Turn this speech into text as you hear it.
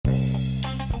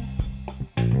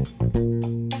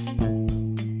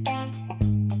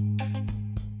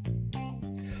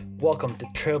Welcome to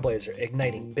Trailblazer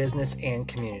Igniting Business and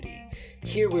Community.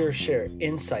 Here we'll share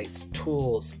insights,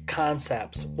 tools,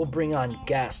 concepts. We'll bring on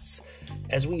guests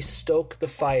as we stoke the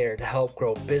fire to help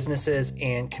grow businesses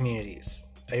and communities.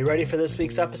 Are you ready for this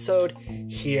week's episode?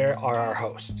 Here are our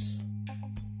hosts.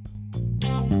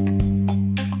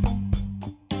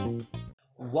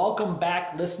 Welcome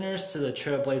back, listeners, to the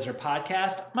Trailblazer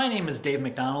podcast. My name is Dave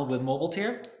McDonald with Mobile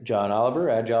Tier. John Oliver,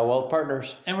 Agile Wealth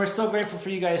Partners. And we're so grateful for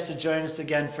you guys to join us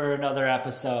again for another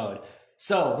episode.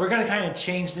 So we're going to kind of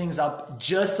change things up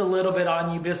just a little bit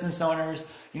on you business owners.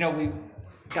 We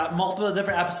got multiple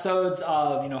different episodes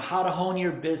of, how to hone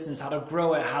your business, how to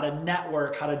grow it, how to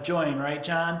network, how to join, right,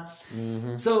 John?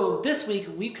 Mm-hmm. So this week,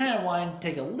 we kind of wanted to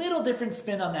take a little different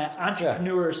spin on that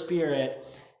entrepreneur spirit.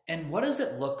 And what does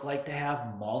it look like to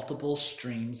have multiple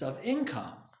streams of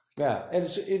income? Yeah,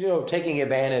 it's taking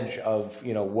advantage of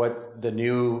what the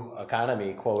new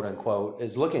economy, quote unquote,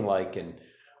 is looking like, and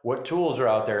what tools are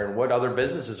out there, and what other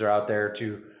businesses are out there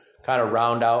to kind of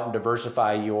round out and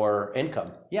diversify your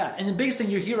income. Yeah, and the biggest thing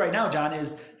you hear right now, John,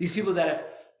 is these people that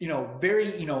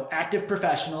very active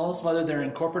professionals, whether they're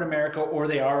in corporate America or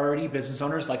they are already business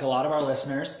owners, like a lot of our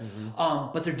listeners,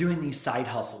 but they're doing these side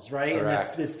hustles, right? Correct. And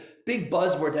that's this big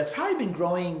buzzword that's probably been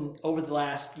growing over the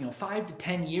last 5 to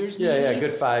 10 years. Yeah,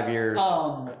 good 5 years.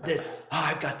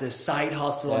 I've got this side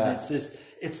hustle, and it's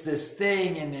this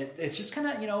thing, and it's just kind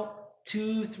of $200,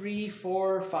 $300,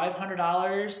 $400,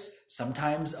 $500,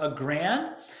 sometimes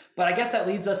 $1,000. But I guess that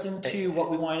leads us into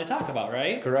what we wanted to talk about,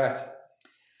 right? Correct.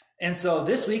 And so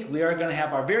this week we are going to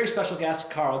have our very special guest,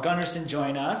 Carl Gunderson,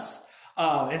 join us.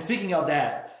 And speaking of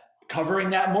that, covering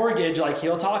that mortgage, like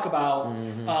he'll talk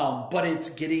about, but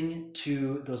it's getting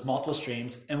to those multiple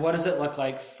streams. And what does it look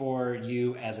like for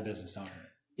you as a business owner?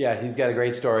 Yeah, he's got a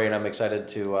great story, and I'm excited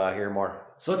to hear more.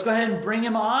 So let's go ahead and bring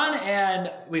him on,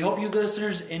 and we hope you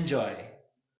listeners enjoy.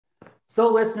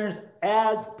 So listeners,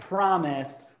 as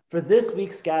promised, for this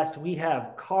week's guest, we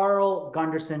have Carl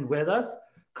Gunderson with us.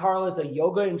 Carl is a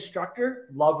yoga instructor,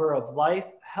 lover of life,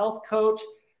 health coach,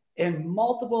 and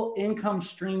multiple income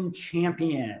stream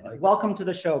champion. Welcome to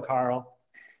the show, Carl.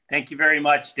 Thank you very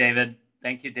much, David.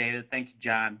 Thank you, David. Thank you,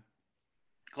 John.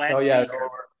 Glad to be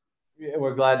here.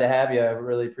 We're glad to have you. I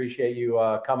really appreciate you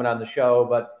coming on the show.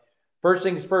 But first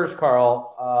things first,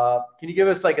 Carl, can you give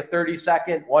us like a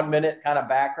 30-second, 1 minute kind of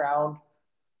background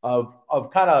of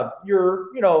kind of your,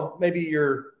 maybe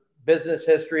your business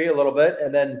history a little bit,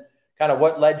 and then kind of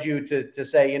what led you to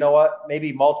say,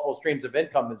 maybe multiple streams of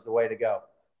income is the way to go?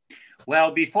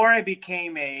 Well, before I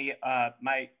became a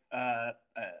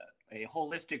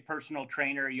holistic personal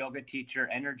trainer, yoga teacher,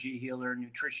 energy healer,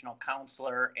 nutritional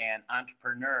counselor, and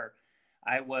entrepreneur,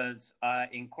 I was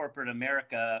in corporate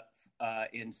America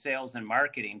in sales and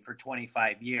marketing for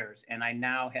 25 years. And I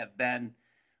now have been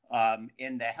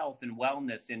in the health and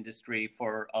wellness industry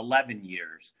for 11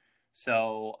 years.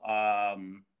 So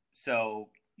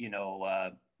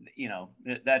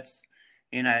that's,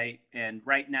 and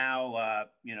right now,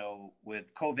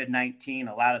 with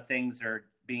COVID-19, a lot of things are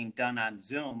being done on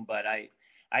Zoom, but I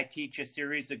teach a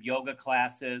series of yoga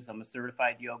classes. I'm a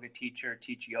certified yoga teacher,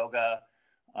 teach yoga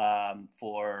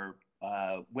for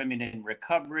women in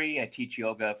recovery. I teach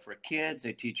yoga for kids.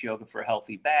 I teach yoga for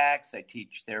healthy backs. I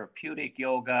teach therapeutic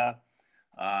yoga.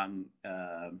 And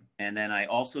then I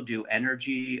also do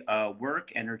energy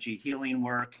work, energy healing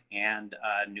work, and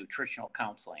nutritional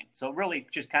counseling. So really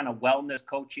just kind of wellness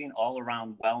coaching, all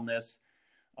around wellness,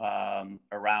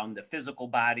 around the physical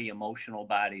body, emotional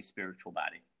body, spiritual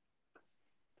body.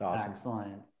 Awesome.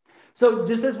 Excellent. So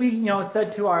just as we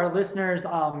said to our listeners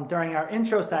during our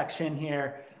intro section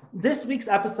here, this week's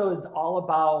episode is all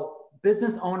about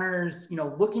business owners,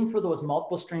 looking for those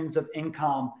multiple streams of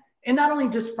income. And not only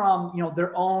just from,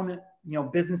 their own,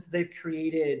 business that they've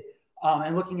created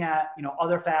and looking at,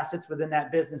 other facets within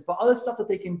that business, but other stuff that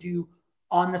they can do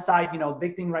on the side.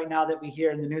 Big thing right now that we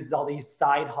hear in the news is all these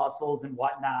side hustles and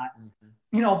whatnot,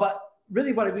 but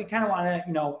really what we kind of want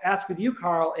to, ask with you,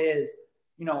 Carl, is,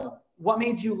 what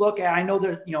made you look at, I know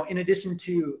there's, in addition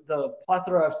to the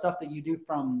plethora of stuff that you do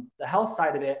from the health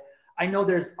side of it, I know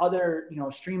there's other,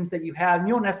 streams that you have. And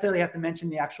you don't necessarily have to mention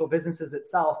the actual businesses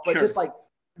itself, but Sure. Just like,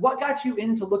 what got you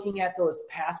into looking at those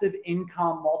passive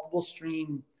income, multiple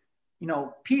stream,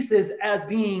 pieces as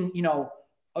being,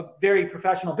 a very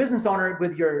professional business owner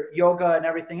with your yoga and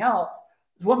everything else?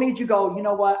 What made you go, you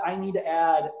know what, I need to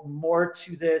add more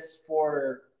to this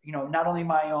for, not only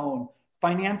my own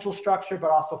financial structure,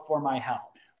 but also for my health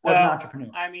as an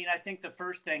entrepreneur? I mean, I think the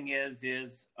first thing is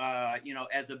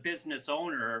as a business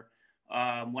owner,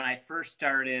 when I first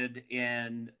started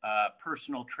in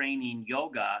personal training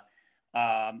yoga,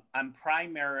 I'm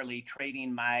primarily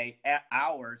trading my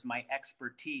hours, my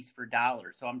expertise for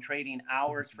dollars. So I'm trading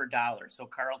hours for dollars. So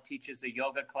Carl teaches a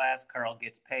yoga class, Carl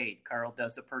gets paid. Carl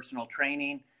does a personal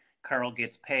training, Carl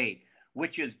gets paid,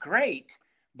 which is great.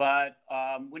 But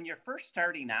when you're first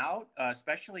starting out,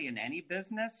 especially in any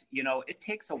business, it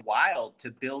takes a while to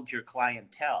build your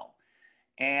clientele.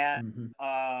 And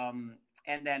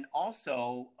and then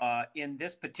also in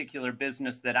this particular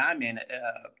business that I'm in,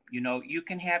 you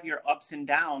can have your ups and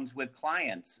downs with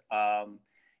clients.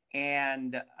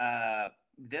 And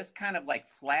this kind of like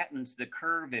flattens the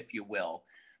curve, if you will.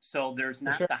 So there's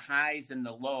not the highs and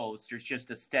the lows. There's just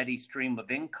a steady stream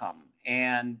of income.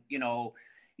 And,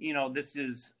 this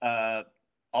is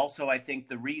also, I think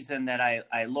the reason that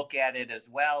I look at it as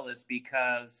well is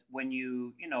because when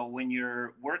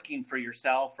you're working for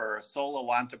yourself or a solo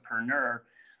entrepreneur,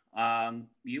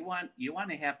 you want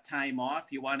to have time off.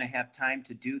 You want to have time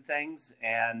to do things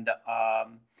and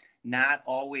not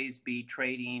always be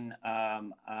trading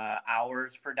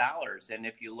hours for dollars. And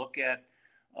if you look at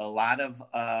a lot of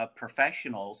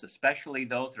professionals, especially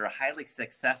those that are highly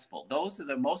successful, those are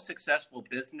the most successful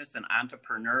business and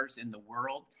entrepreneurs in the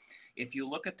world. If you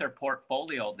look at their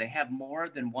portfolio, they have more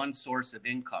than one source of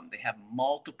income. They have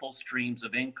multiple streams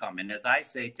of income. And as I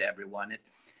say to everyone,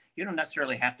 you don't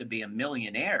necessarily have to be a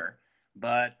millionaire,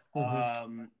 but,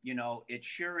 it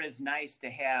sure is nice to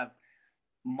have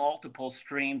multiple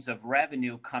streams of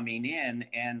revenue coming in.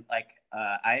 And like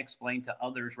I explained to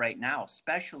others right now,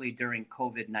 especially during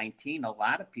COVID-19, a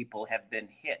lot of people have been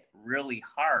hit really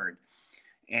hard.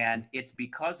 And it's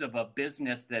because of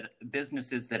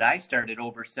businesses that I started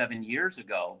over 7 years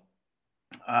ago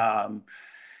that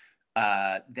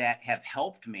have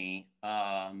helped me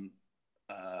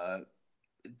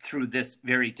through this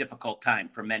very difficult time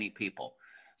for many people.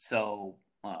 So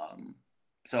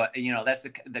that's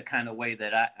the kind of way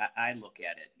that I look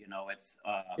at it. It's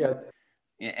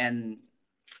and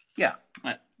yeah,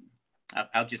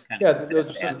 I'll just kind of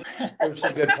there's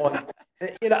some good points.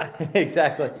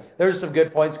 Exactly. There's some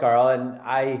good points, Carl, and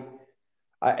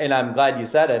I'm glad you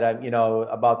said it.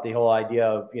 About the whole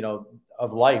idea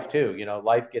of life too.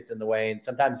 Life gets in the way, and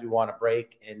sometimes we want to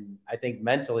break. And I think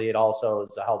mentally, it also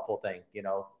is a helpful thing.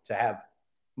 To have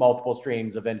multiple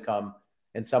streams of income,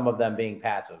 and some of them being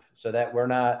passive, so that we're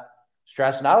not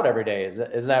stressing out every day.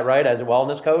 Isn't that right? As a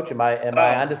wellness coach, am I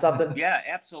onto something? Yeah,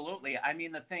 absolutely. I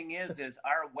mean, the thing is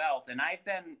our wealth, and I've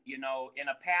been, in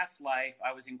a past life,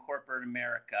 I was in corporate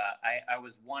America. I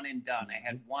was one and done. I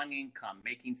had one income,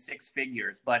 making six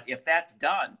figures. But if that's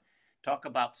done, talk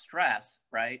about stress,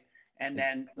 right? And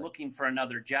then looking for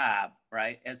another job,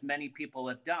 right? As many people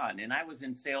have done. And I was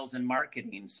in sales and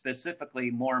marketing,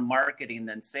 specifically more marketing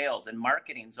than sales. And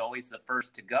marketing's always the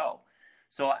first to go.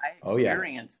 So I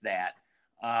experienced that.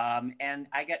 And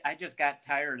I just got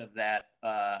tired of that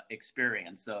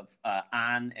experience of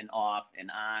on and off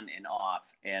and on and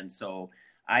off. And so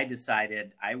I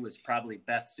decided I was probably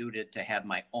best suited to have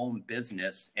my own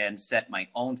business and set my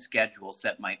own schedule,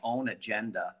 set my own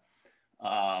agenda.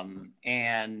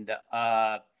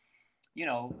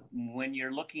 When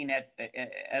you're looking at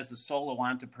as a solo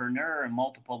entrepreneur and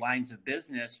multiple lines of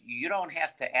business, you don't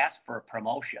have to ask for a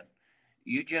promotion.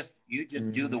 You just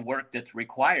do the work that's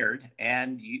required,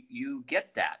 and you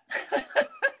get that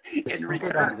in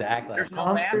return. Exactly. There's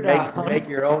no asking. Make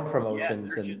your own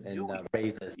promotions and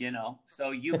raises.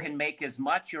 So you can make as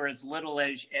much or as little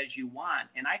as you want.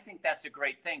 And I think that's a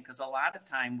great thing, because a lot of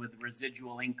time with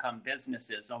residual income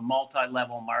businesses or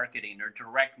multi-level marketing or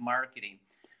direct marketing,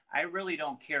 I really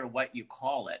don't care what you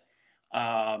call it.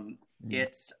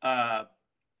 It's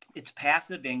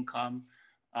passive income.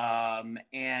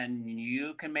 And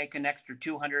you can make an extra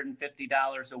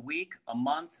 $250 a week, a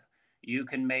month. You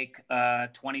can make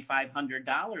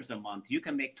 $2,500 a month. You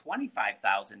can make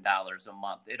 $25,000 a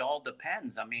month. It all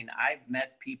depends. I mean, I've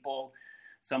met people,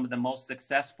 some of the most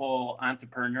successful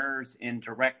entrepreneurs in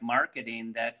direct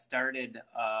marketing that started,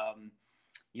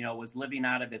 was living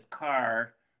out of his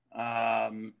car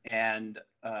and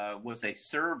was a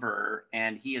server.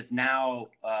 And he is now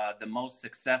the most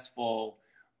successful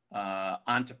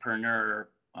entrepreneur,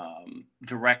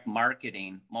 direct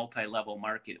marketing, multi-level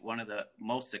market, one of the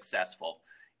most successful,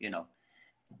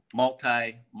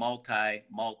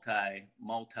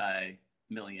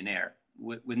 multi-millionaire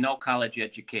with no college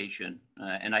education.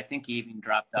 And I think he even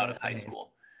dropped out of high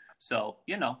school. So,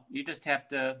 you just have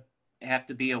to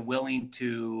be willing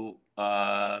to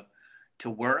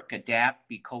work, adapt,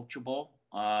 be coachable,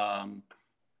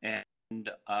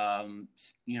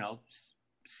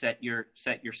 set your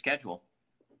schedule.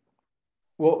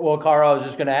 Well, Carl, I was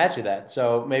just going to ask you that.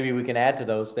 So maybe we can add to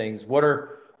those things. What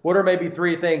are maybe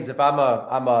three things if I'm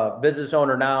a business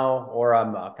owner now, or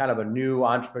I'm kind of a new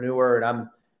entrepreneur, and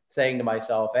I'm saying to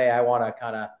myself, hey, I want to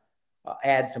kind of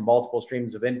add some multiple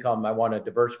streams of income. I want to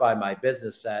diversify my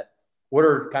business set. What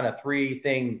are kind of three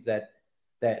things that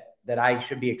I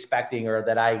should be expecting, or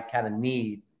that I kind of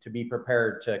need to be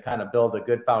prepared to kind of build a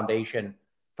good foundation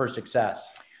for success?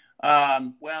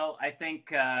 Well, I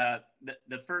think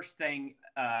the first thing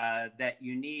that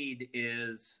you need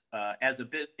is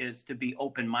is to be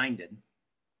open-minded,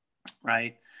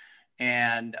 right?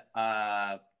 And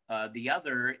the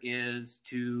other is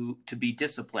to be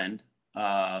disciplined,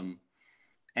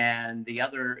 and the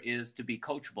other is to be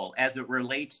coachable as it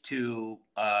relates to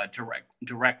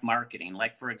direct marketing.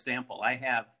 Like, for example, I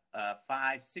have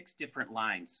 5, 6 different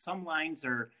lines. Some lines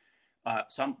are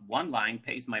one line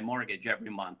pays my mortgage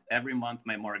every month. Every month,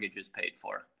 my mortgage is paid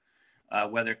for.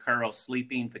 Whether Carl's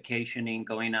sleeping, vacationing,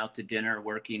 going out to dinner,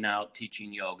 working out,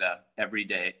 teaching yoga every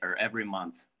day or every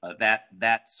month,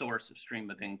 that source of stream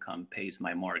of income pays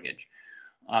my mortgage.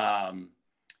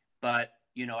 But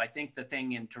I think the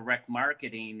thing in direct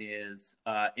marketing is,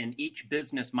 in each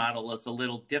business model is a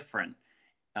little different.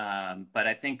 But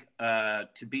I think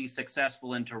to be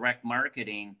successful in direct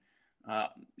marketing,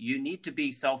 you need to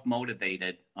be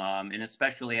self-motivated, and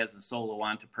especially as a solo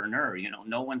entrepreneur.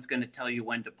 No one's going to tell you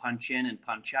when to punch in and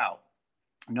punch out.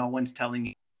 No one's telling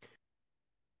you.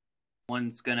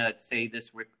 One's going to say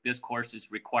this course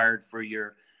is required for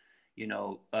your,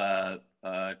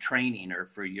 training or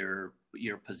for your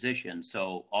position.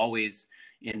 So always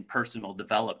in personal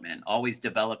development, always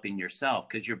developing yourself,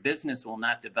 because your business will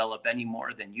not develop any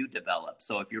more than you develop.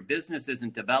 So if your business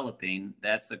isn't developing,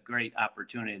 that's a great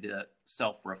opportunity to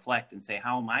self-reflect and say,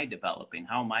 how am I developing?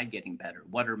 How am I getting better?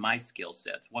 What are my skill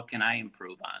sets? What can I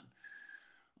improve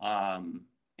on?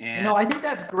 I think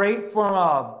that's great from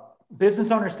a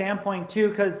business owner standpoint too,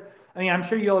 because I'm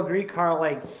sure you'll agree, Carl,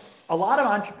 like a lot of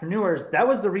entrepreneurs, that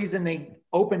was the reason they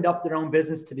opened up their own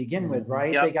business to begin with,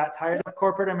 right? Yep. They got tired of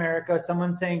corporate America.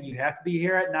 Someone saying, you have to be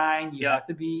here at 9, you have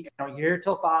to be here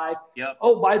till 5. Yep.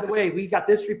 Oh, by the way, we got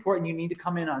this report and you need to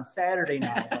come in on Saturday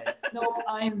now. Like, nope,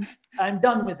 I'm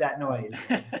done with that noise.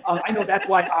 I know that's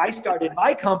why I started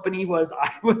my company,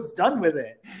 I was done with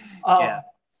it.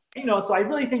 So I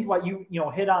really think what you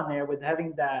hit on there with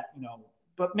having that,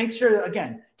 but make sure,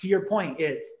 again, to your point,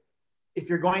 it's, if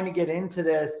you're going to get into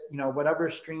this, whatever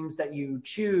streams that you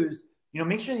choose,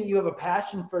 make sure that you have a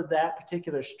passion for that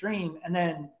particular stream. And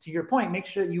then to your point, make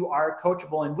sure you are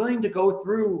coachable and willing to go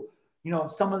through,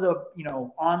 some of the,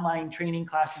 online training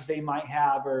classes they might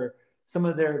have, or some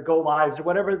of their go lives, or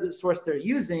whatever the source they're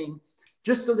using,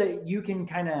 just so that you can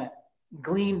kind of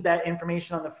glean that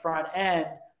information on the front end,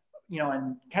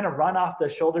 and kind of run off the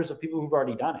shoulders of people who've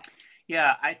already done it.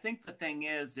 Yeah, I think the thing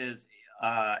is, in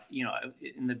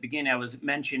the beginning, I was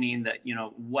mentioning that,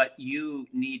 what you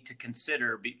need to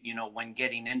consider, when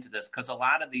getting into this, because a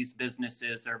lot of these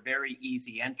businesses are very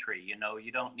easy entry. You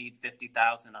don't need $50,000,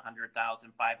 $100,000,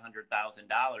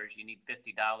 $500,000. You need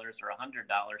 $50 or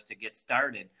 $100 to get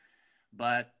started.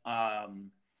 But,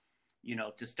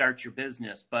 to start your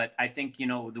business. But I think,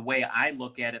 the way I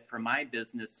look at it for my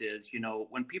business is,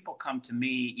 when people come to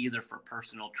me either for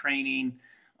personal training,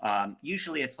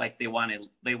 usually it's like they want to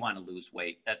lose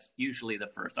weight. That's usually the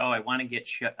first. Oh, I want to get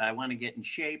in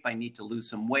shape. I need to lose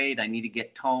some weight. I need to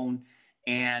get toned.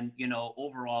 And,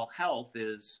 overall health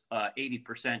is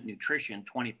 80% nutrition,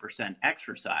 20%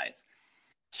 exercise.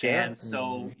 Sure. And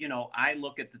so, I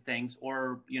look at the things,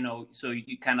 or, so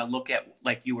you kind of look at,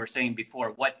 like you were saying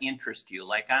before, what interests you?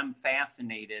 Like, I'm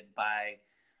fascinated by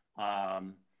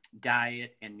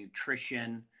diet and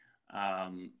nutrition,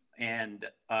 and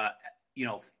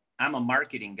I'm a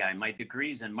marketing guy. My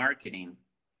degree's in marketing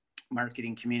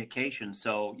communication.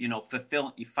 So,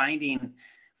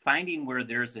 finding where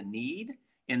there's a need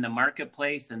in the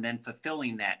marketplace and then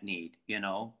fulfilling that need,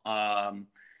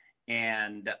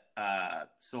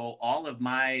 so all of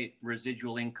my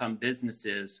residual income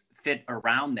businesses fit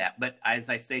around that. But as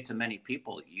I say to many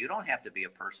people, you don't have to be a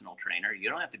personal trainer. You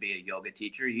don't have to be a yoga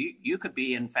teacher. You could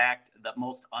be, in fact, the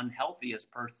most unhealthiest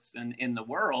person in the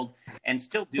world and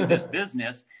still do this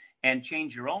business and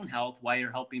change your own health while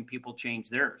you're helping people change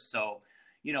theirs. So,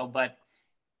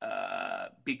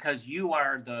 because you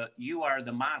are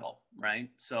the model, right?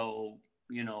 So,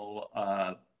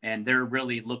 and they're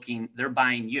really they're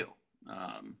buying you.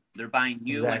 They're buying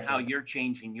you. Exactly. And how you're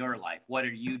changing your life. What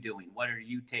are you doing? What are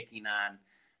you taking on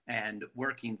and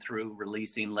working through,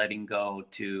 releasing, letting go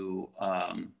to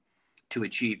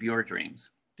achieve your dreams?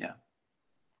 Yeah.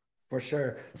 For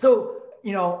sure. So,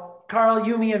 Carl,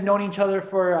 you and me have known each other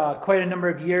for quite a number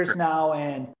of years now,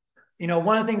 and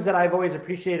one of the things that I've always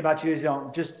appreciated about you is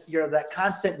just you're that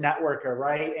constant networker,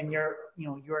 right? And you're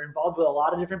involved with a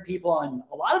lot of different people and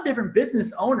a lot of different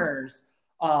business owners.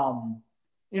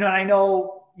 And I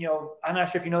know I'm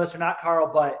not sure if you know this or not, Carl,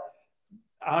 but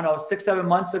I don't know, 6-7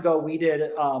 months ago we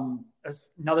did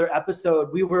another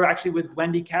episode. We were actually with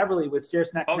Wendy Caverly with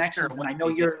Sarasnet Connections, and I know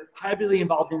you're heavily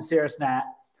involved in Sarasnet.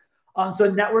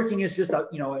 So networking is just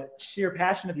a sheer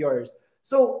passion of yours.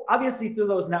 So obviously through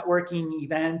those networking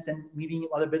events and meeting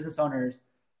other business owners,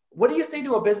 what do you say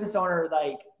to a business owner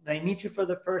like they meet you for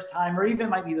the first time, or even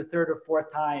might be the third or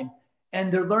fourth time,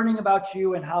 and they're learning about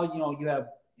you and how you have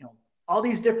all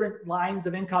these different lines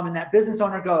of income, and that business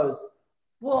owner goes,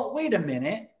 well, wait a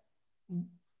minute,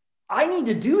 I need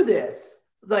to do this.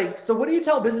 Like, so what do you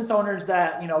tell business owners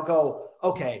that go,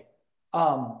 okay,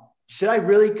 should I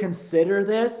really consider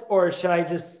this, or should I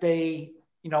just stay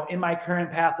in my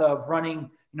current path of running,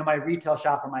 my retail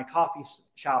shop or my coffee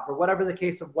shop or whatever the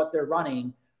case of what they're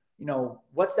running?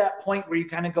 What's that point where you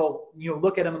kind of go,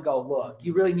 look at them and go, look,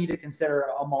 you really need to consider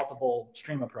a multiple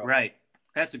stream approach. Right.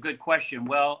 That's a good question.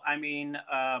 Well, I mean,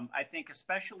 I think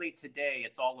especially today,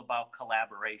 it's all about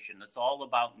collaboration. It's all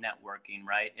about networking,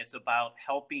 right? It's about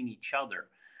helping each other,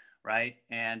 right?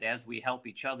 And as we help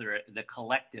each other, the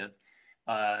collective,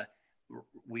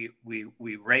 we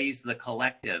raise the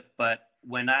collective. But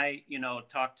when I,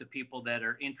 talk to people that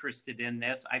are interested in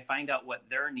this, I find out what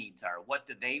their needs are. What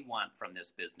do they want from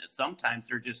this business? Sometimes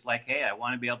they're just like, hey, I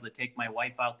want to be able to take my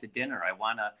wife out to dinner. I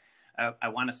want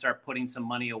to start putting some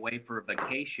money away for a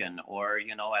vacation, or,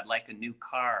 I'd like a new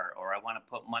car, or I want to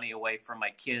put money away for my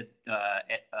kid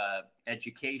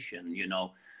education,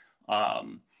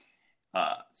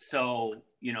 so,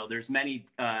 there's many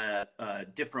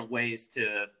different ways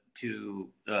to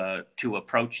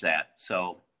approach that.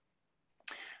 So,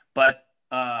 but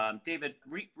David,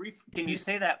 can you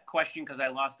say that question? Because I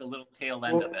lost a little tail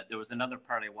end of it. There was another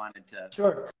part I wanted to.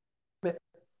 Sure.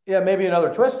 Yeah, maybe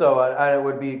another twist though, it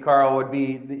would be, Carl, would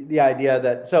be the idea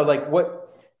that, so like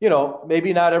what,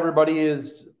 maybe not everybody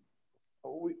is,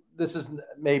 this is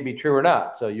maybe true or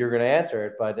not, so you're going to answer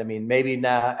it, but I mean, maybe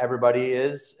not everybody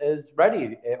is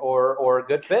ready or a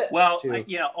good fit. Well,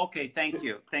 okay. Thank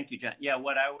you, John. Yeah.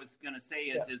 What I was going to say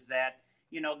is that,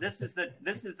 this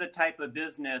is the type of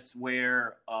business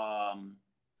where,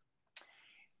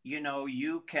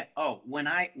 you can, when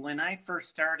I first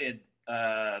started,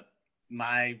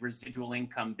 my residual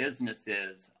income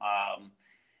businesses,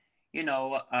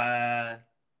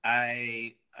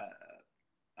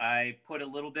 I put a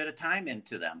little bit of time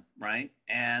into them, right?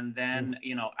 And then,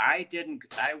 I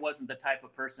wasn't the type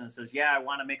of person that says, yeah, I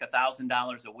want to make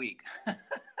 $1,000 a week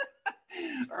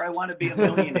or I want to be a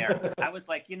millionaire. I was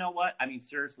like, you know what? I mean,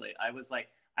 seriously, I was like,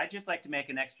 I'd just like to make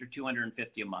an extra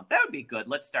 $250 a month. That would be good.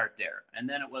 Let's start there. And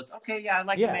then it was, okay, yeah, I'd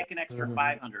like to make an extra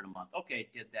 $500 a month. Okay,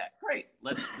 did that. Great.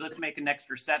 Let's make an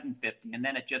extra $750. And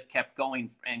then it just kept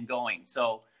going and going.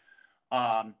 So,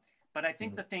 but I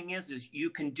think the thing is you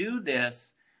can do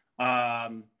this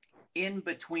in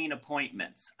between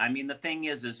appointments. I mean, the thing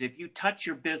is if you touch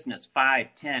your business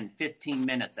 5, 10, 15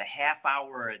 minutes, a half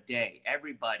hour a day,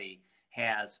 everybody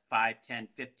has 5, 10,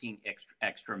 15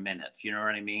 extra minutes. You know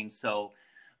what I mean? So,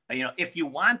 if you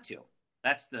want to,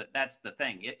 that's the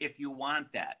thing. If you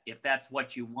want that, if that's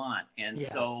what you want. And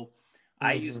so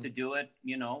I used to do it,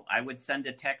 I would send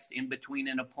a text in between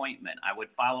an appointment. I would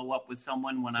follow up with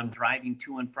someone when I'm driving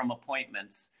to and from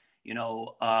appointments,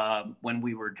 when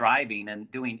we were driving and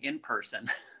doing in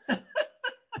person.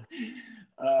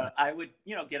 I would,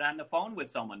 get on the phone with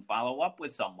someone, follow up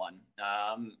with someone,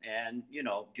 and,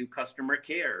 do customer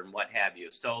care and what have you.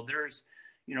 So there's,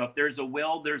 if there's a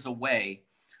will, there's a way.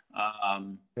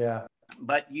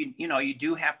 But you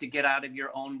do have to get out of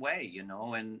your own way,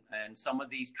 and some of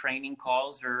these training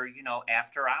calls are,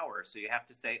 after hours. So you have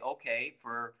to say, okay,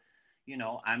 for,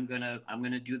 I'm going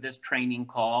to do this training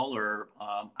call, or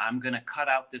I'm going to cut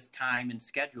out this time and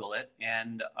schedule it.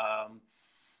 And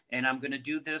I'm going to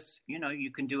do this,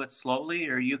 you can do it slowly,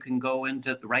 or you can go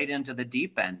right into the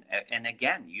deep end. And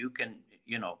again, you can,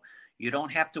 you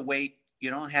don't have to wait. You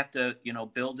don't have to,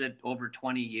 build it over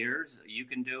 20 years. You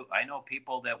can I know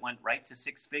people that went right to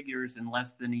 6 figures in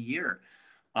less than a year.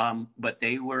 But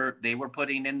they were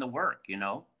putting in the work,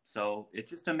 so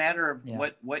it's just a matter of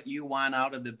what you want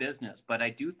out of the business. But I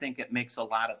do think it makes a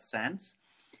lot of sense.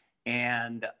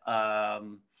 And,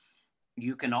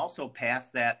 you can also pass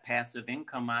that passive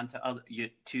income on to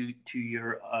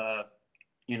your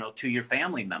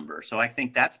family members. So I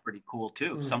think that's pretty cool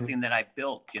too. Mm-hmm. Something that I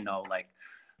built,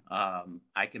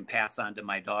 I can pass on to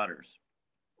my daughters.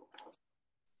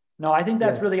 No, I think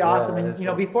that's really awesome.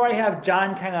 And, before I have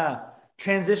John kind of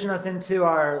transition us into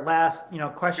our last,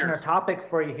 question or topic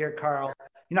for you here, Carl,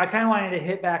 I kind of wanted to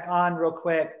hit back on real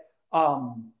quick.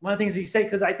 One of the things you say,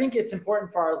 because I think it's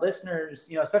important for our listeners,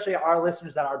 especially our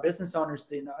listeners that are business owners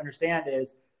to understand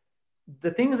is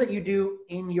the things that you do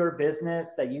in your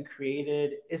business that you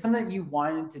created is something that you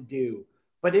wanted to do.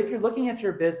 But if you're looking at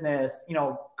your business,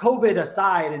 COVID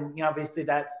aside, and obviously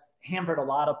that's hampered a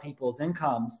lot of people's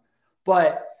incomes,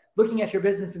 but looking at your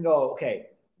business and go, okay,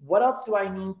 what else do I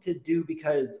need to do?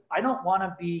 Because I don't want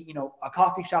to be, a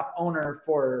coffee shop owner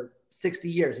for 60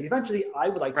 years. Eventually I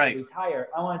would like to retire.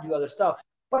 I want to do other stuff,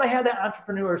 but I have that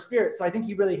entrepreneur spirit. So I think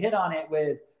you really hit on it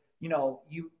with,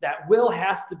 that will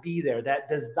has to be there, that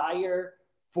desire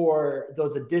for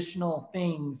those additional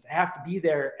things have to be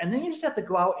there. And then you just have to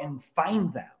go out and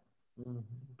find them.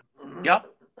 Yep.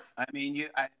 I mean,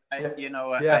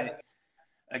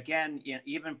 again,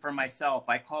 even for myself,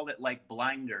 I call it like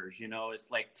blinders, it's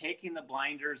like taking the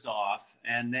blinders off.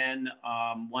 And then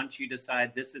once you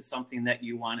decide this is something that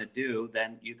you want to do,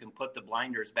 then you can put the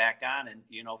blinders back on and,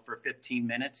 for 15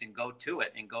 minutes and go to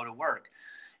it and go to work.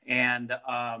 And,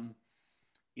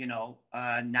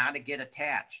 not to get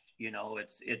attached,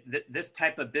 this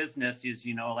type of business is,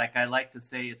 like I like to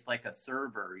say, it's like a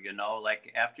server,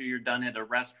 like after you're done at a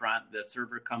restaurant, the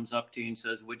server comes up to you and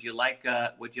says, would you like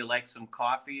some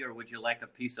coffee, or would you like a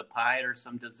piece of pie or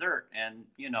some dessert? And,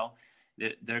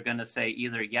 they're going to say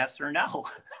either yes or no.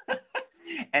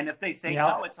 And if they say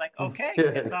no, it's like, okay,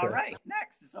 it's all right.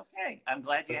 Next, it's okay. I'm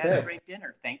glad you had a great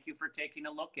dinner. Thank you for taking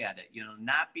a look at it,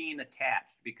 not being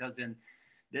attached, because in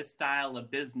this style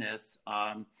of business,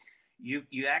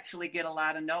 you actually get a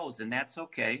lot of no's, and that's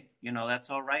okay. That's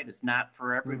all right. It's not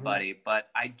for everybody, but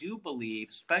I do believe,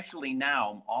 especially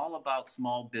now, I'm all about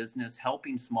small business,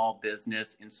 helping small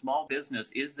business, and small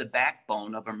business is the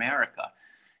backbone of America.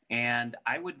 And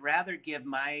I would rather give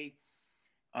my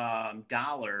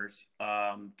dollars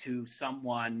to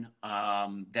someone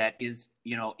that is,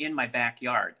 in my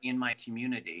backyard, in my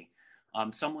community,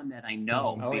 someone that I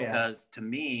know, because to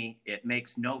me, it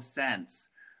makes no sense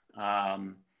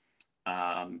to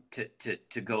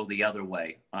go the other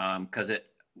way. Because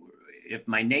if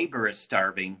my neighbor is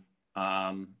starving,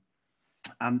 I'm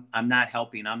not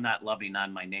helping, I'm not loving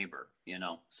on my neighbor,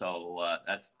 So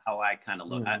that's how I kind of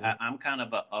look. I'm kind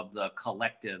of the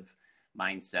collective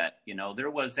mindset. There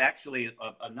was actually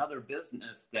another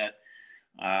business that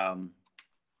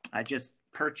I just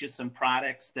purchase some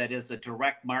products that is a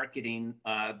direct marketing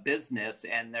business,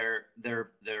 and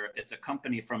it's a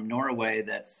company from Norway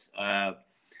that's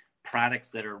products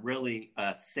that are really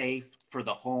safe for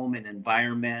the home and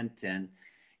environment.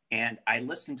 And I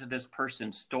listened to this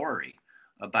person's story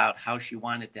about how she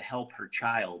wanted to help her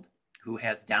child who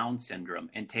has Down syndrome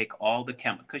and take all the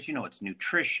chemicals, because it's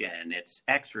nutrition, it's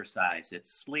exercise,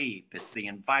 it's sleep, it's the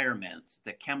environment, it's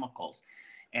the chemicals.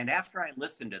 And after I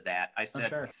listened to that, I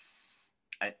said,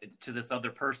 to this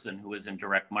other person who was in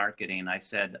direct marketing, I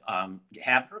said,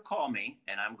 have her call me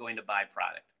and I'm going to buy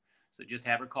product. So just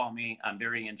have her call me. I'm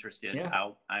very interested.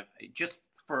 I just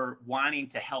for wanting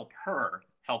to help her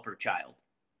child.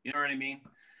 You know what I mean?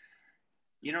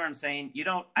 You know what I'm saying? You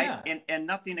don't, and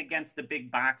nothing against the big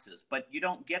boxes, but you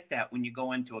don't get that when you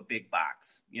go into a big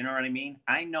box. You know what I mean?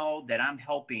 I know that I'm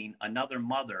helping another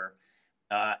mother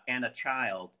and a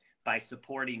child by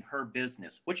supporting her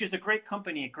business, which is a great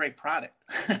company, a great product.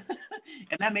 And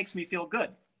that makes me feel good.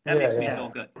 That makes me feel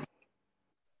good.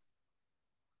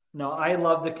 No, I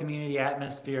love the community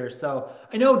atmosphere. So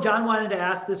I know John wanted to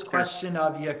ask this question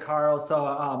of you, Carl.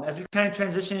 So as we kind of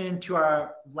transition into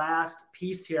our last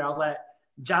piece here, I'll let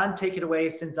John take it away,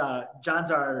 since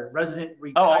John's our resident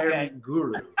retirement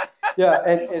guru.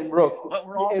 And real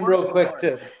quick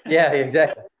too. Yeah,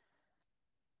 exactly.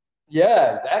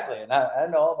 Yeah, exactly. And I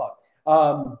know all about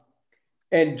it.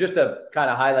 And just to kind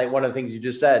of highlight one of the things you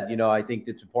just said, I think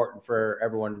it's important for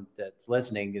everyone that's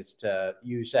listening is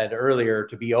you said earlier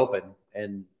to be open,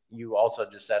 and you also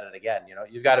just said it again,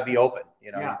 you've got to be open,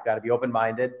 you've got to be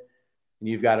open-minded, and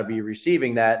you've got to be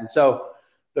receiving that. And so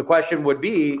the question would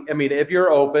be, if you're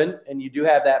open and you do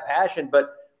have that passion,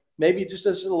 but maybe just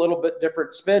as a little bit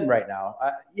different spin right now.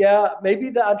 Maybe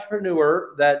the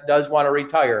entrepreneur that does want to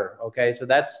retire. Okay. So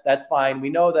that's fine. We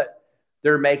know that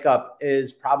their makeup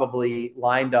is probably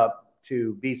lined up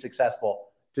to be successful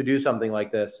to do something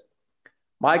like this.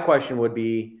 My question would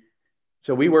be,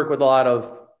 so we work with a lot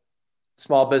of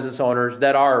small business owners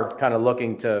that are kind of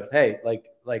looking to, hey, like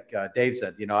Dave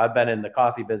said, I've been in the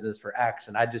coffee business for X,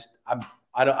 and I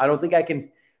don't think I can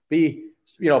be,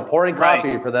 pouring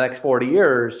coffee for the next 40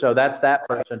 years. So that's that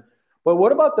person. But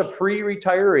what about the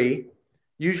pre-retiree,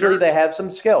 usually they have some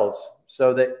skills,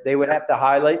 so that they would have to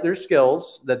highlight their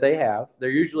skills that they have. They're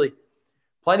usually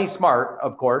plenty smart,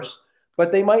 of course,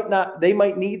 but they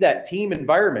might need that team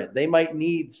environment. They might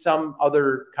need some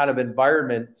other kind of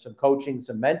environment, some coaching,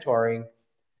 some mentoring,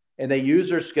 and they use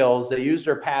their skills, they use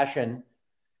their passion,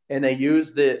 and they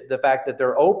use the fact that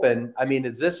they're open. I mean,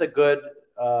 is this a good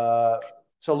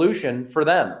solution for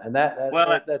them? And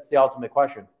that's the ultimate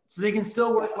question. So they can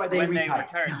still work while they retire.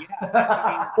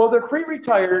 Yeah. Well, they're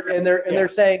pre-retired and they're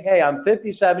saying, hey, I'm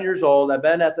 57 years old. I've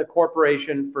been at the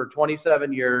corporation for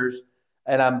 27 years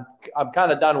and I'm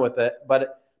kind of done with it.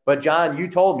 But John, you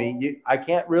told me I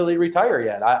can't really retire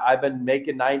yet. I've been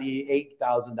making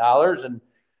 $98,000 and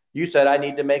you said I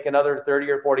need to make another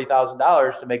 $30,000 or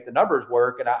 $40,000 to make the numbers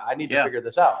work, and I need to figure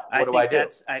this out. What do I do?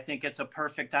 I think it's a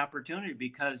perfect opportunity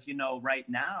because, right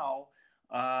now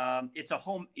it's a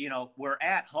home, we're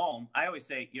at home. I always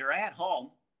say you're at home.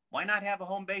 Why not have a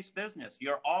home-based business?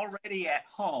 You're already at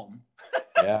home.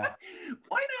 Yeah.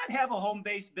 Why not have a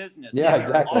home-based business? Yeah,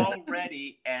 exactly. You're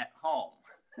already at home.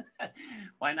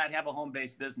 Why not have a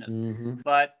home-based business? Mm-hmm.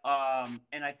 But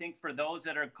and I think for those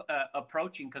that are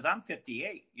approaching, because I'm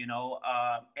 58,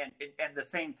 and the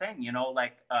same thing,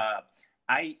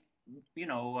 I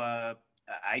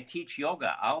teach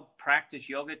yoga. I'll practice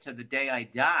yoga to the day I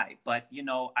die. But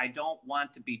I don't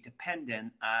want to be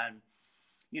dependent on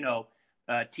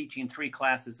teaching 3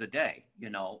 classes a day,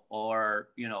 or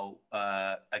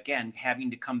again having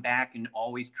to come back and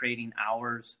always trading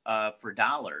hours for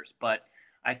dollars. But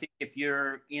I think if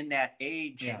you're in that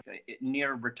age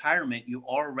near retirement, you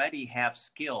already have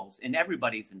skills, and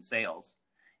everybody's in sales.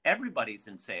 Everybody's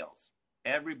in sales.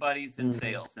 Everybody's in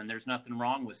sales, and there's nothing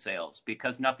wrong with sales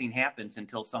because nothing happens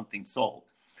until something's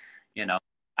sold.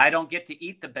 I don't get to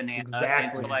eat the banana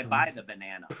until I buy the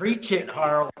banana. Preach it,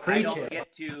 Carl. Preach it. I don't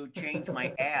get to change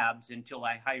my abs until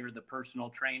I hire the personal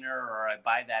trainer or I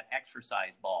buy that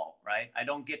exercise ball, right? I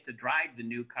don't get to drive the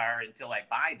new car until I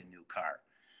buy the new car.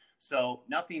 So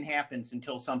nothing happens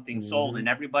until something's sold, and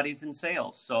everybody's in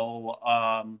sales. So,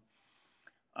 and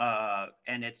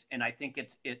I think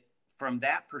it's from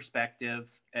that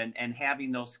perspective, and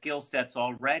having those skill sets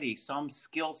already. Some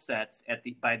skill sets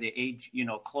by the age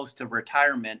close to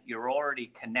retirement, you're already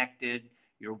connected,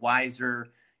 you're wiser,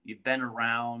 you've been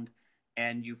around,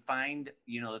 and you find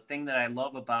the thing that I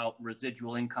love about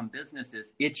residual income business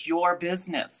is it's your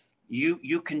business.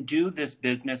 You can do this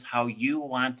business how you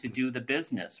want to do the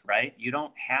business, right? You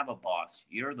don't have a boss.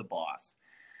 You're the boss.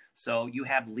 So you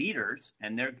have leaders,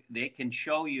 and they can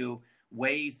show you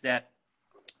ways that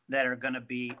are going to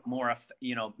be more,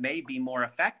 may be more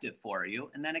effective for you.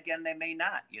 And then again, they may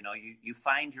not. You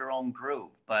find your own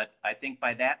groove. But I think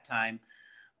by that time,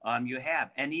 you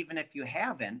have. And even if you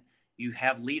haven't, you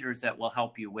have leaders that will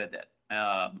help you with it.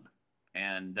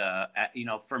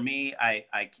 For me,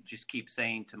 I just keep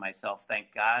saying to myself,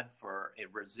 thank God for a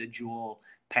residual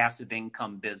passive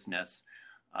income business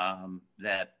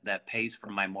that pays for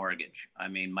my mortgage. I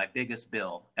mean, my biggest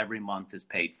bill every month is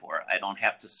paid for. I don't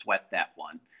have to sweat that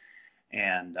one.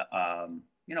 And,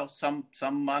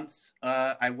 some months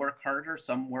I work harder,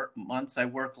 some months I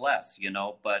work less,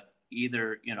 but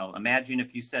either, imagine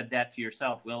if you said that to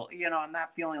yourself, well, I'm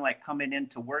not feeling like coming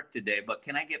into work today, but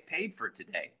can I get paid for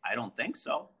today? I don't think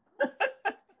so.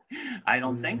 I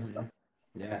don't think so.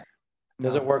 Yeah. It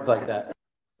doesn't work like that.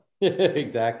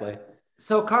 Exactly.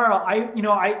 So Carl,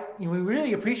 we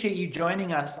really appreciate you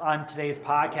joining us on today's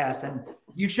podcast, and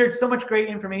you shared so much great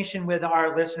information with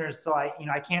our listeners. So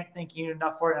I can't thank you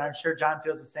enough for it. And I'm sure John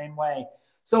feels the same way.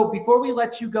 So before we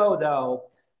let you go though,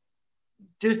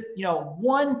 just,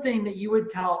 one thing that you would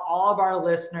tell all of our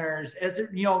listeners as,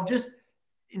 just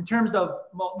in terms of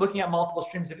looking at multiple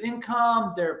streams of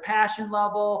income, their passion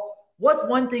level, what's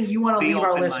one thing you want to leave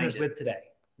our listeners with today?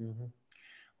 Mm-hmm.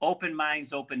 Open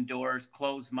minds, open doors.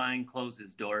 Closed mind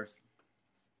closes doors.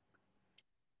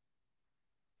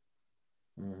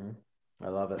 Mm-hmm. I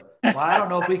love it. Well, I don't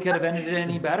know if we could have ended it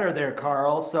any better there,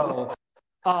 Carl. So,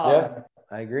 yeah,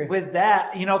 I agree. With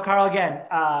that, Carl, again,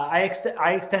 I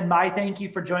extend my thank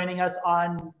you for joining us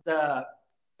on the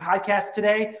podcast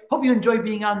today. Hope you enjoyed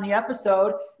being on the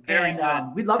episode. Very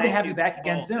good. We'd love to have you back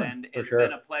again soon. And it's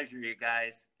been a pleasure, you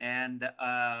guys. And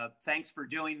thanks for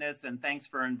doing this, and thanks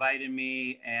for inviting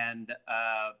me. And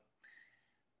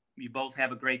you both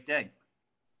have a great day.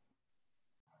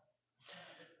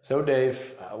 So,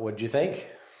 Dave, what'd you think?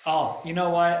 Oh, you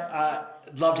know what?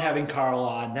 Loved having Carl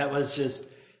on. That was just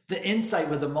the insight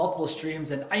with the multiple streams.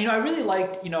 And, I really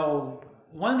liked,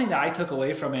 one thing that I took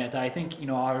away from it that I think,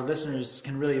 our listeners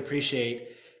can really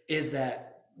appreciate is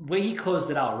that way he closed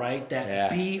it out, right?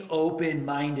 That be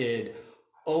open-minded.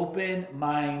 Open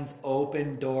minds,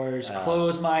 open doors,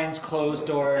 closed minds, closed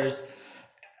doors.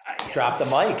 Drop the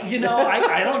mic. You know,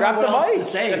 I don't know what else to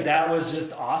say. That was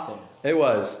just awesome. It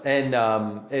was. And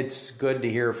it's good to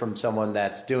hear from someone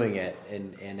that's doing it.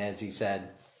 And as he said,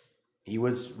 he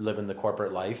was living the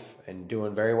corporate life and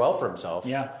doing very well for himself.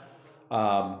 Yeah.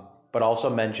 But also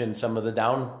mentioned some of the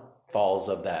downfalls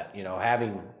of that, you know,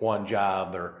 having one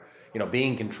job or, you know,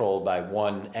 being controlled by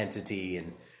one entity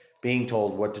and being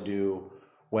told what to do,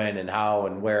 when and how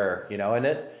and where, you know,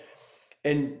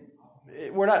 and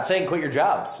we're not saying quit your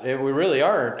jobs. We really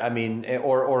aren't. I mean,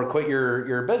 or quit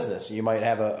your business. You might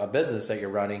have a business that you're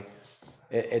running.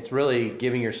 It's really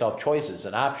giving yourself choices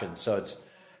and options. So it's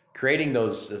creating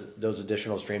those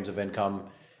additional streams of income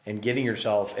and getting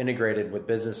yourself integrated with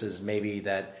businesses maybe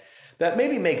that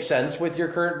maybe make sense with your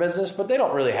current business, but they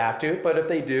don't really have to. But if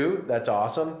they do, that's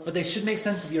awesome. But they should make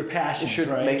sense with your passion. It should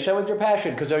right? make sense with your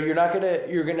passion, because you're not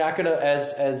gonna,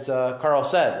 as Carl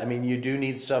said. I mean, you do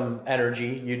need some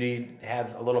energy. You need to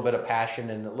have a little bit of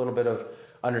passion and a little bit of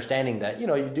understanding that, you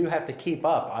know, you do have to keep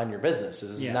up on your business.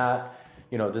 This is not,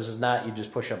 you know, this is not you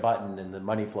just push a button and the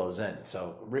money flows in.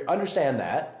 So understand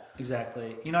that.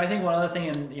 Exactly. You know, I think one other thing,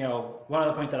 and, you know, one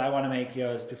other point that I want to make, you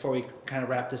know, is before we kind of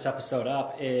wrap this episode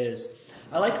up, is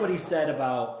I liked what he said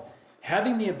about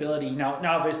having the ability. Now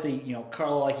obviously, you know,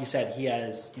 Carl, like you said, he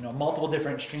has, you know, multiple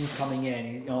different streams coming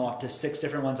in, you know, up to 6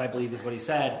 different ones, I believe is what he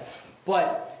said.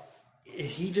 But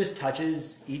if he just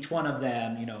touches each one of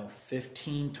them, you know,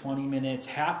 15, 20 minutes,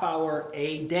 half hour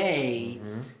a day,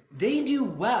 they do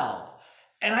well.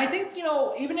 And I think, you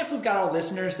know, even if we've got our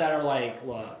listeners that are like,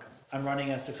 look, I'm running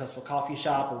a successful coffee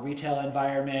shop, a retail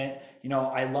environment. You know,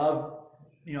 I love,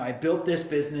 you know, I built this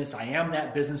business. I am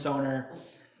that business owner.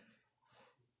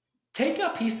 Take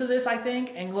a piece of this, I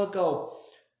think, and go,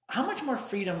 how much more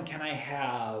freedom can I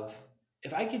have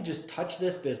if I could just touch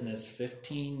this business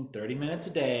 15, 30 minutes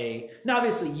a day? Now,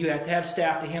 obviously, you have to have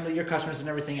staff to handle your customers and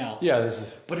everything else. Yeah,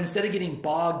 But instead of getting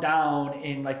bogged down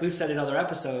in, like we've said in other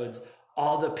episodes,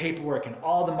 all the paperwork and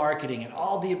all the marketing and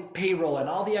all the payroll and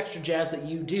all the extra jazz that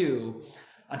you do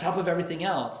on top of everything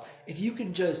else, if you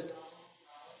can just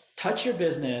touch your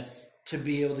business to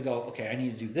be able to go, okay, I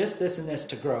need to do this, this, and this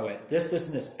to grow it, this,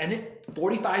 and this, and it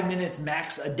 45 minutes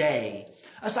max a day,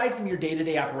 aside from your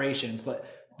day-to-day operations,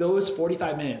 but those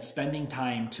 45 minutes spending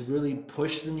time to really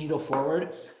push the needle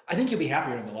forward, I think you'll be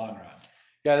happier in the long run.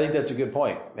 Yeah, I think that's a good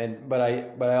point. But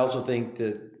I also think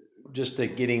that just to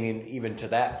getting in even to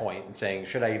that point and saying,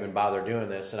 should I even bother doing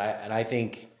this? And I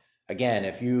think, again,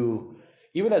 if you,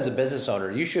 even as a business owner,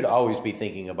 you should always be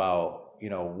thinking about, you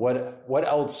know, what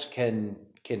else can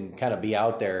kind of be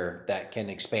out there that can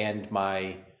expand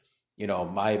my, you know,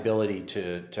 my ability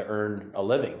to earn a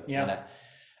living. Yeah. And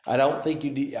I don't think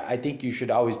I think you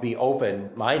should always be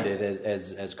open-minded,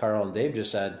 as Carl and Dave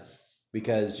just said,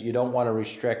 because you don't want to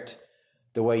restrict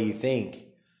the way you think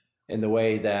in the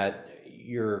way that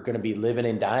you're going to be living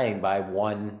and dying by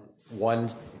one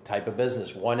type of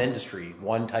business, one industry,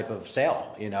 one type of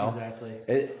sale, you know?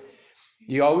 Exactly.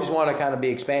 You always want to kind of be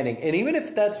expanding. And even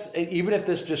if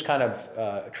this just kind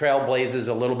of trailblazes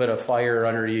a little bit of fire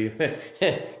under you,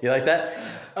 you like that?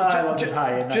 I love to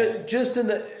tie it. Just in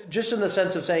the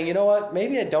sense of saying, you know what,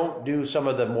 maybe I don't do some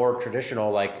of the more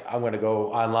traditional, like I'm going to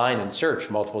go online and search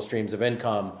multiple streams of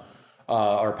income,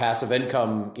 or passive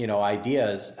income, you know,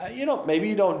 ideas. You know, maybe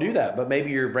you don't do that, but maybe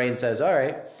your brain says, all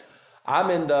right, I'm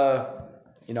in the,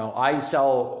 you know, I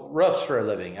sell roofs for a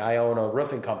living. I own a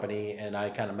roofing company and I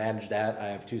kind of manage that. I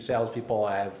have 2 salespeople.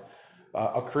 I have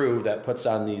a crew that puts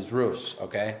on these roofs.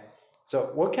 Okay.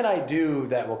 So what can I do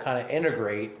that will kind of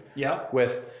integrate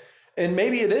with, and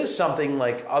maybe it is something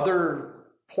like other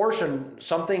portion,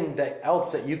 something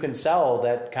else that you can sell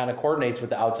that kind of coordinates with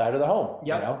the outside of the home.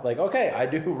 You know, like, okay, I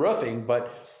do roofing,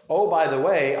 but oh, by the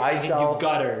way, I sell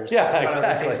gutters. Yeah,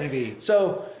 exactly.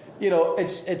 So, you know,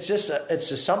 it's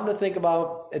just something to think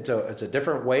about. It's a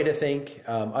different way to think.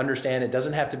 Understand it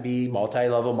doesn't have to be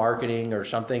multi-level marketing or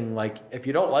something. Like, if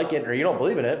you don't like it or you don't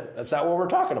believe in it, that's not what we're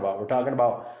talking about. We're talking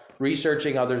about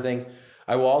researching other things.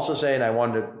 I will also say, and I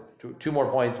wanted to 2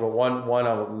 more points, but one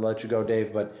I'll let you go,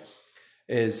 Dave, but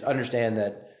is understand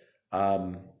that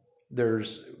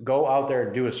go out there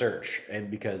and do a search, and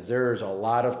because there's a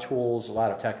lot of tools, a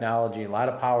lot of technology, and a lot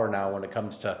of power now when it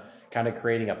comes to kind of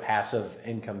creating a passive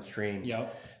income stream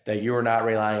that you are not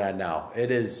relying on now.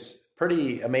 It is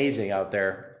pretty amazing out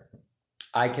there.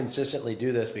 I consistently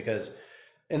do this because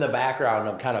in the background,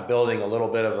 I'm kind of building a little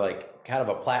bit of like kind of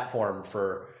a platform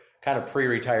for kind of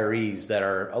pre-retirees that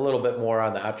are a little bit more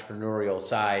on the entrepreneurial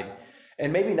side.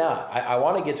 And maybe not. I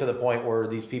want to get to the point where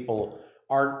these people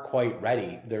aren't quite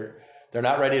ready. They're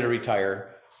not ready to retire.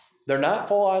 they're not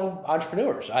full on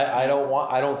entrepreneurs.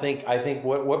 I think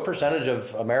what percentage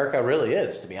of America really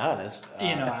is, to be honest.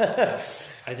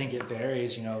 I think it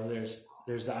varies.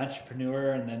 There's the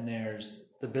entrepreneur and then there's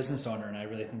the business owner. And I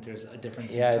really think there's a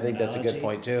difference. Yeah, I think that's a good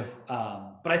point too.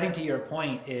 But I think to your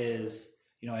point is,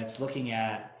 it's looking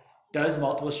at, does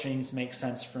multiple streams make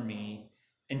sense for me?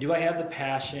 And do I have the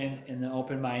passion and the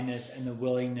open-mindedness and the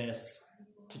willingness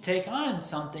to take on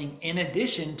something in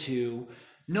addition to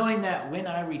knowing that when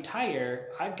I retire,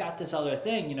 I've got this other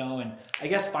thing, and I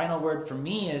guess final word for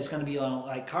me is going to be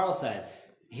like Carl said,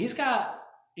 he's got,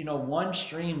 one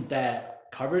stream that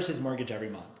covers his mortgage every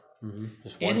month.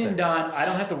 In and done. I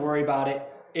don't have to worry about it.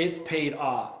 It's paid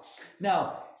off.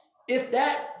 Now, if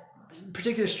that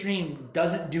particular stream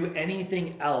doesn't do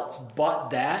anything else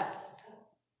but that,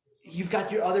 you've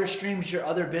got your other streams, your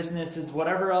other businesses,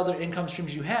 whatever other income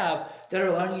streams you have that are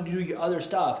allowing you to do your other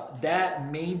stuff.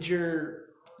 That major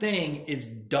thing is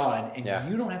done,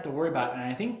 and you don't have to worry about it. And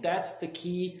I think that's the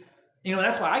key.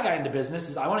 That's why I got into business,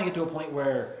 is I want to get to a point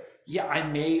where, I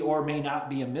may or may not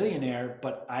be a millionaire,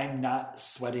 but I'm not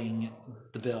sweating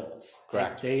the bills.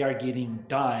 Correct. Like, they are getting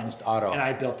done, and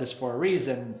I built this for a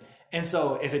reason. And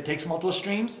so if it takes multiple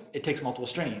streams, it takes multiple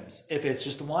streams. If it's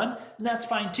just one, then that's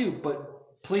fine too.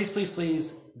 But please, please,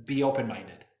 please be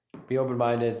open-minded. Be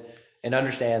open-minded and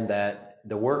understand that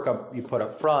the work you put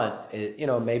up front,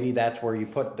 maybe that's where you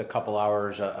put the couple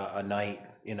hours a night,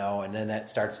 and then that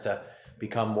starts to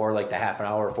become more like the half an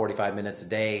hour, 45 minutes a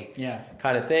day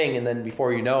kind of thing. And then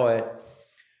before you know it,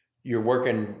 you're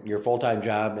working your full-time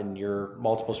job and your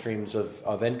multiple streams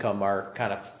of income are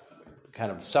kind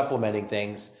of supplementing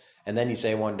things. And then you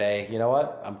say one day, you know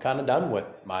what, I'm kind of done with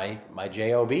my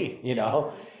job,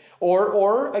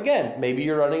 Or again, maybe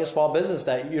you're running a small business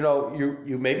that,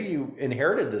 maybe you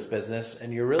inherited this business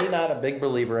and you're really not a big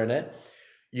believer in it.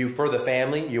 For the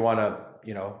family, you want to,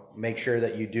 make sure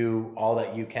that you do all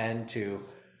that you can to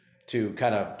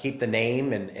kind of keep the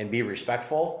name and be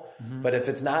respectful. Mm-hmm. But if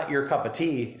it's not your cup of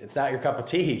tea, it's not your cup of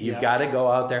tea. You've got to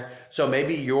go out there. So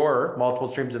maybe your multiple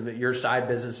streams of your side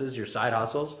businesses, your side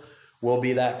hustles will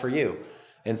be that for you.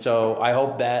 And so I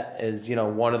hope that is,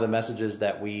 one of the messages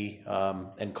that we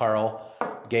and Carl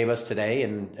gave us today,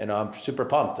 and I'm super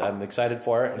pumped. I'm excited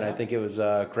for it, and I think it was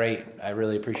great. I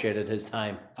really appreciated his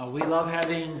time. We love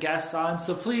having guests on.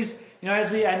 So please,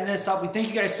 as we end this up, we thank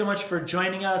you guys so much for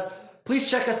joining us. Please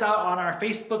check us out on our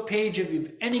Facebook page. If you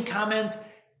have any comments,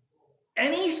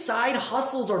 any side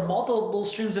hustles or multiple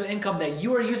streams of income that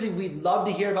you are using, we'd love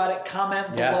to hear about it.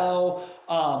 Comment below.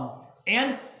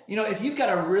 And if you've got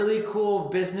a really cool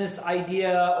business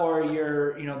idea or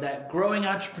you're, that growing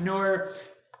entrepreneur,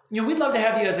 we'd love to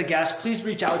have you as a guest. Please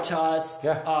reach out to us.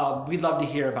 We'd love to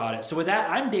hear about it. So with that,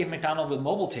 I'm Dave McDonald with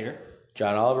Mobile Tier.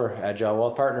 John Oliver, Agile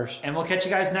Wealth Partners. And we'll catch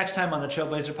you guys next time on the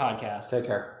Trailblazer Podcast. Take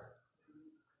care.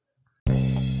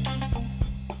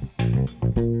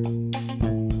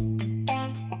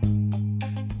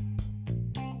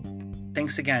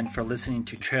 Thanks again for listening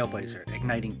to Trailblazer,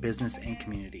 Igniting Business and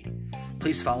Community.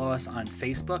 Please follow us on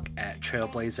Facebook at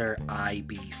Trailblazer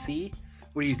IBC,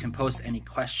 where you can post any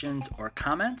questions or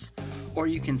comments, or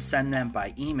you can send them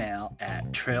by email at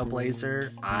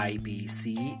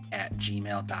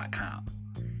trailblazeribc@gmail.com.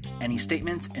 Any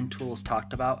statements and tools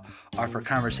talked about are for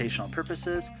conversational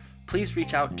purposes. Please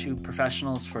reach out to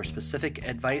professionals for specific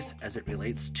advice as it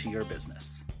relates to your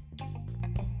business.